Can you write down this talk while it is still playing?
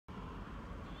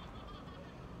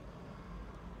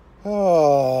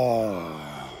Oh.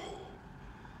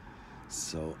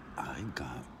 So I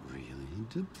got really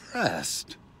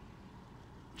depressed.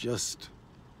 Just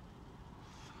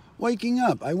waking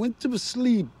up. I went to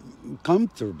sleep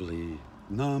comfortably,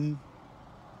 numb,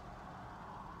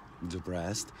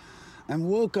 depressed, and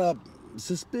woke up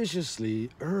suspiciously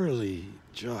early,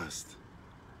 just.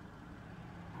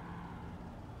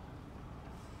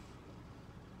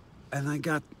 And I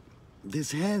got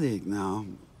this headache now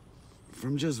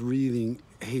from just reading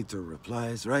hater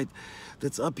replies, right?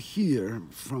 That's up here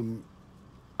from,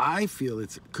 I feel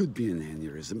it could be an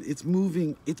aneurysm. It's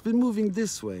been moving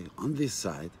this way, on this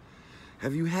side.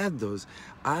 Have you had those?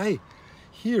 I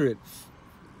hear it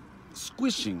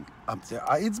squishing up there.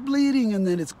 It's bleeding and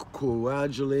then it's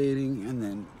coagulating and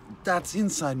then that's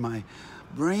inside my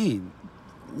brain,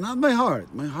 not my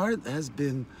heart. My heart has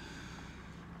been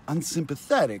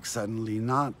unsympathetic suddenly,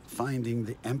 not finding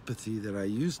the empathy that I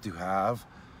used to have.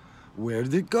 Where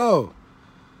did it go?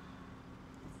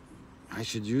 I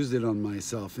should use it on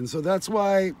myself. And so that's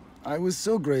why I was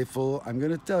so grateful. I'm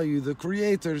going to tell you, the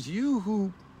creators, you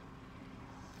who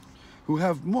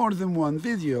have more than one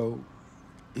video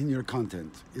in your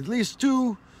content, at least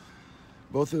two,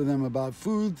 both of them about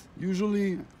food,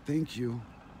 usually, thank you,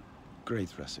 great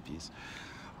recipes.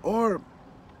 Or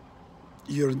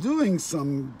you're doing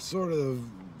some sort of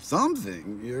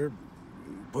something, you're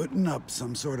putting up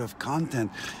some sort of content,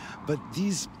 but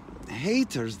these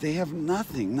haters, they have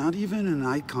nothing, not even an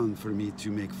icon for me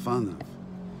to make fun of.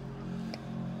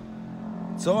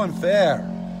 It's so unfair.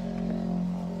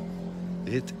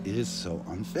 It is so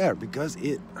unfair because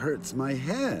it hurts my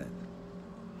head.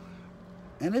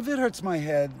 And if it hurts my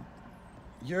head,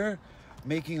 you're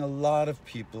making a lot of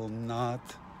people not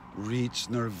reach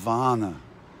nirvana.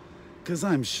 Because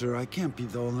I'm sure I can't be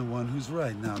the only one who's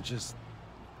right now just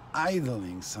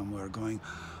idling somewhere going,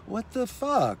 what the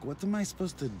fuck? What am I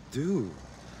supposed to do?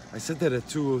 I said that at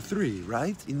 2:03,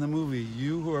 right? In the movie,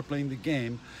 you who are playing the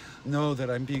game know that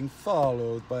I'm being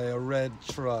followed by a red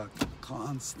truck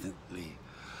constantly.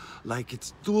 Like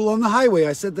it's Tool on the highway.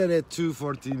 I said that at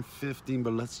 2:14:15,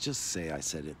 but let's just say I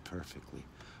said it perfectly,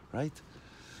 right?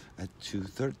 At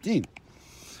 2:13.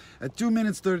 At 2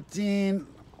 minutes 13,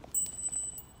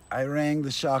 I rang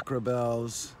the chakra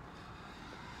bells.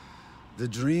 The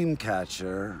dream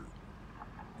catcher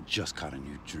just caught a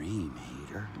new dream,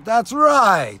 hater. That's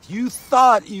right. You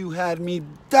thought you had me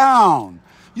down.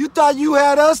 You thought you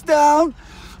had us down?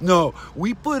 No,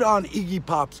 we put on Iggy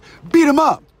Pop's Beat 'em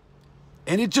Up.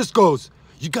 And it just goes,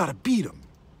 you gotta beat them.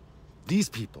 These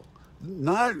people,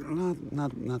 not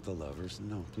the lovers.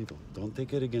 No, people, don't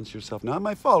take it against yourself. Not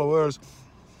my followers.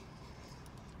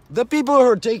 The people who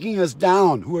are taking us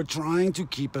down, who are trying to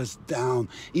keep us down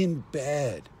in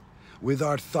bed with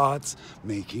our thoughts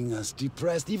making us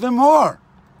depressed even more.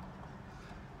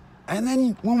 And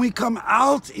then when we come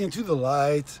out into the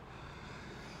light,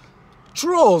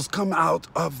 trolls come out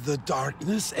of the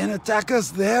darkness and attack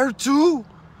us there too.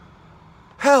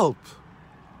 Help.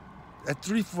 At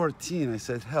 3:14, I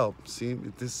said, help. See,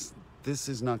 this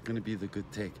is not going to be the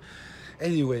good take.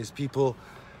 Anyways, people,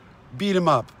 beat him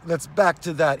up. Let's back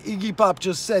to that. Iggy Pop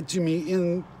just said to me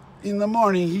in the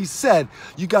morning, he said,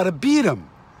 you got to beat him.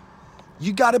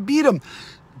 You got to beat him.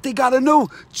 They got to know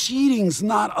cheating's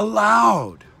not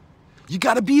allowed. You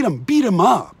got to beat him. Beat him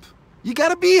up. You got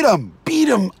to beat him. Beat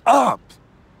him up.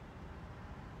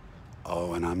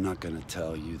 Oh, and I'm not going to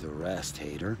tell you the rest,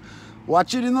 hater.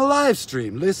 Watch it in the live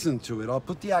stream. Listen to it. I'll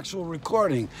put the actual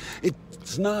recording.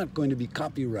 It's not going to be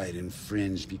copyright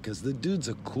infringed because the dude's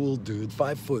a cool dude,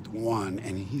 5'1",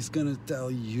 and he's going to tell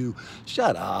you,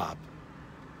 shut up.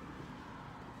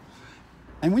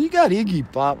 And when you got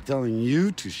Iggy Pop telling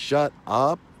you to shut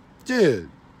up,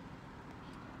 dude,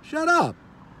 shut up.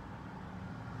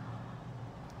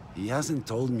 He hasn't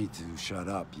told me to shut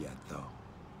up yet, though.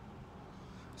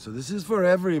 So this is for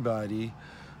everybody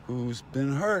who's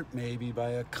been hurt maybe by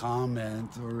a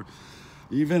comment or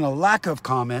even a lack of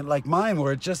comment like mine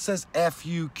where it just says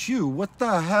FUQ. What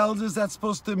the hell is that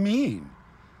supposed to mean?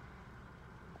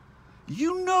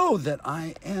 You know that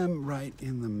I am right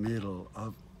in the middle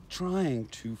of trying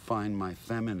to find my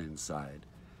feminine side.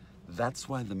 That's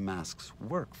why the masks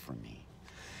work for me.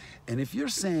 And if you're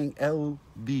saying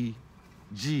LBGT,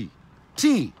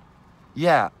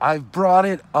 yeah, I've brought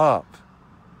it up.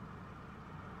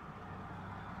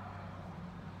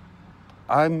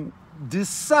 I'm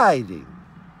deciding.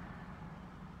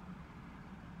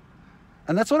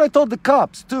 And that's what I told the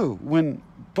cops too, when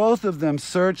both of them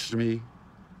searched me,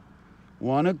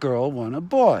 one a girl, one a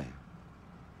boy.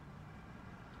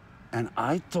 And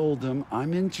I told them,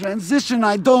 I'm in transition,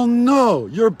 I don't know,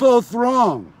 you're both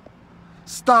wrong.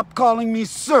 Stop calling me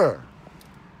sir.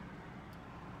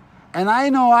 And I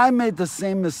know I made the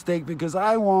same mistake because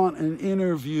I want an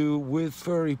interview with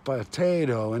Furry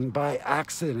Potato, and by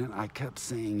accident I kept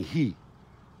saying he.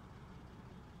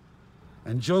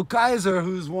 And Joe Kaiser,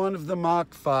 who's one of the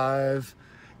Mach 5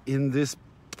 in this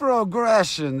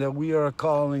progression that we are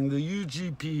calling the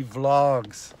UGP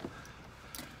vlogs,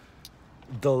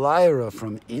 Dalira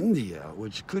from India,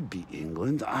 which could be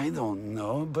England, I don't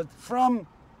know, but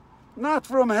not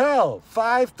from hell,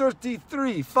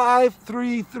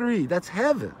 533, that's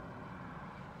heaven.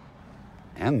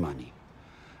 And money.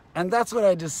 And that's what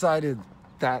I decided,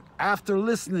 that after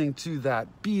listening to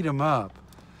that beat 'em up,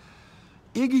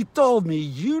 Iggy told me,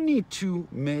 you need to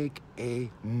make a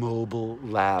mobile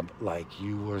lab like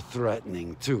you were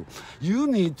threatening to. You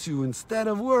need to, instead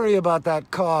of worry about that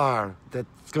car that's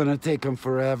gonna take them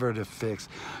forever to fix,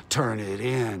 turn it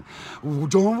in.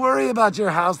 Don't worry about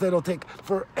your house that'll take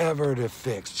forever to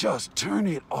fix. Just turn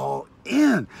it all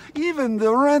in. Even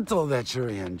the rental that you're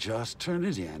in, just turn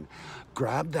it in.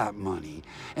 Grab that money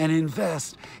and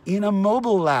invest in a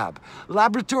mobile lab.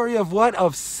 Laboratory of what?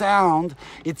 Of sound.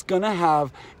 It's gonna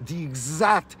have the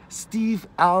exact Steve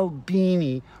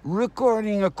Albini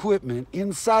recording equipment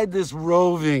inside this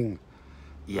roving.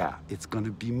 Yeah, it's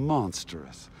gonna be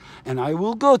monstrous. And I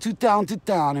will go to town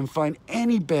and find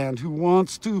any band who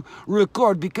wants to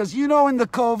record, because you know, in the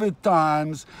COVID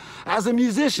times, as a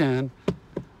musician,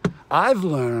 I've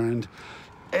learned,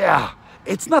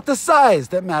 it's not the size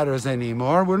that matters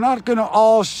anymore. We're not gonna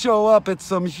all show up at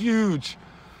some huge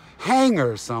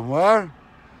hangar somewhere.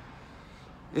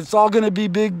 It's all gonna be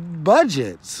big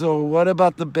budget. So what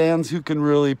about the bands who can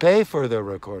really pay for their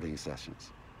recording sessions?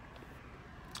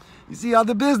 You see how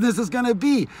the business is gonna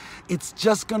be. It's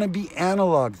just gonna be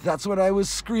analog. That's what I was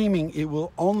screaming. It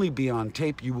will only be on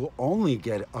tape. You will only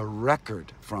get a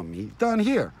record from me done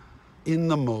here in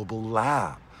the mobile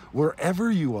lab,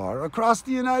 wherever you are across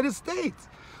the United States,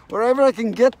 wherever I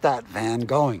can get that van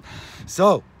going.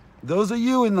 So those of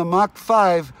you in the Mach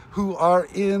 5 who are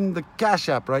in the Cash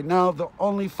App right now, the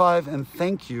only 5, and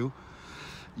thank you,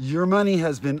 your money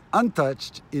has been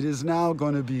untouched. It is now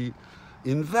going to be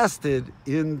invested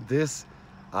in this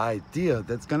idea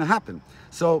that's going to happen.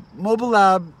 So mobile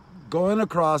lab, going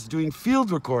across, doing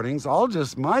field recordings.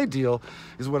 My deal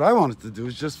is, what I wanted to do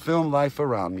is just film life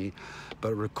around me,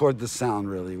 but record the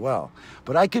sound really well.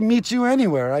 But I can meet you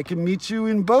anywhere. I can meet you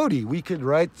in Bodie. We could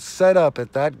set up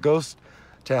at that ghost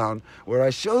town where I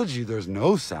showed you there's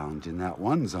no sound in that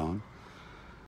one zone.